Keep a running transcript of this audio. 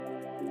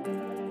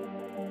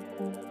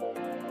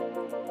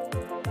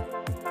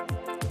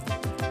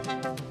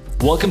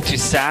Welcome to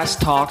SaaS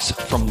Talks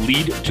from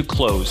Lead to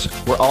Close,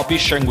 where I'll be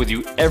sharing with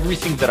you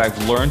everything that I've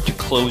learned to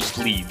close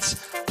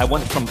leads. I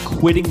went from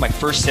quitting my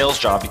first sales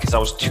job because I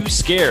was too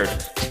scared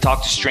to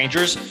talk to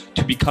strangers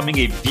to becoming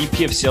a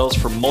VP of sales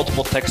for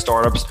multiple tech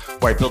startups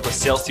where I built a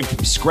sales team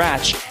from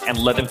scratch and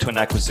led them to an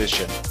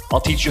acquisition.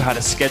 I'll teach you how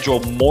to schedule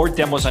more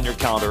demos on your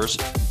calendars,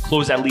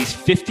 close at least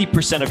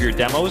 50% of your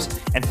demos,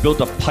 and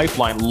build a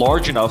pipeline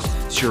large enough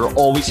so you're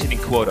always hitting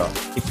quota.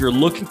 If you're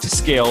looking to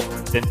scale,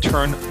 then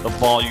turn the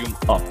volume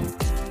up.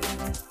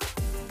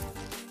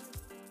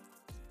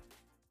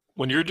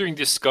 When you're doing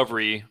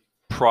discovery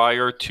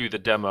prior to the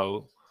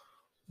demo,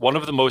 one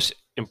of the most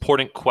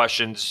important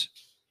questions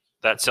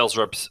that sales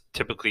reps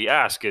typically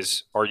ask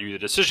is, are you the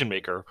decision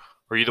maker?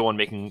 Are you the one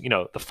making,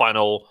 the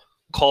final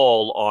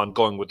call on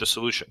going with the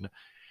solution?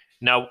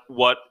 Now,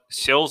 what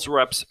sales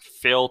reps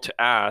fail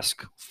to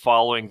ask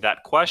following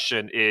that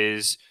question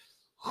is,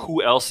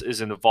 who else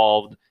is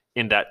involved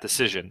in that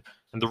decision?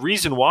 And the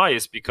reason why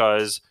is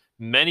because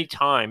many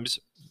times,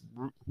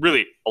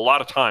 really a lot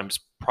of times,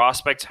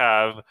 prospects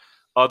have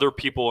other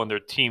people on their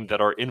team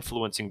that are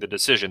influencing the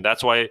decision.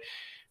 That's why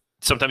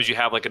sometimes you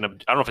have I don't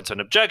know if it's an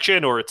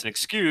objection or it's an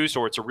excuse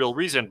or it's a real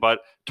reason, but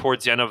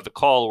towards the end of the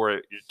call where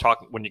you're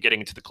talking, when you're getting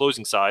into the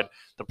closing side,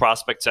 the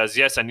prospect says,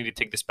 yes, I need to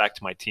take this back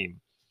to my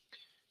team.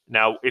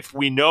 Now, if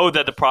we know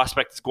that the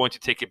prospect is going to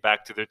take it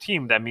back to their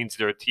team, that means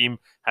their team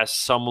has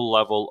some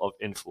level of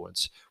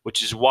influence,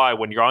 which is why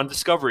when you're on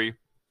discovery,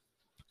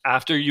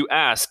 after you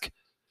ask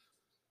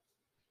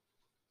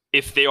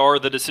if they are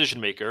the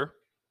decision maker,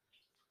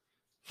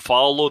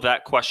 follow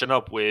that question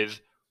up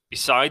with,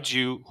 besides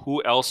you,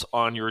 who else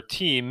on your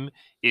team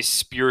is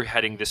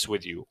spearheading this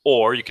with you?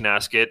 Or you can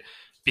ask it,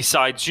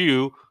 besides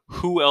you,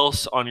 who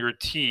else on your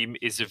team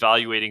is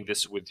evaluating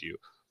this with you?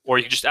 Or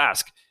you can just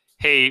ask,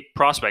 hey,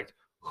 prospect,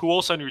 who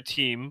else on your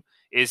team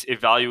is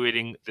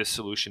evaluating this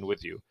solution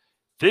with you?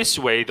 This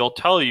way, they'll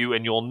tell you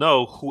and you'll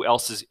know who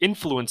else is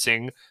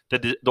influencing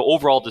the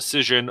overall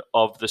decision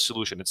of the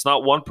solution. It's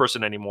not one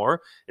person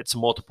anymore, it's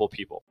multiple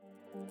people.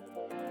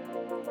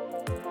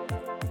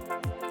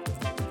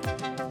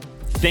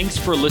 Thanks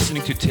for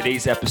listening to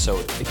today's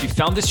episode. If you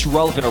found this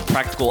relevant or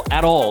practical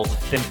at all,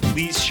 then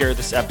please share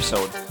this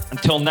episode.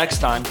 Until next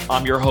time,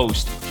 I'm your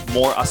host,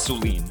 Mor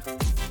Asulin.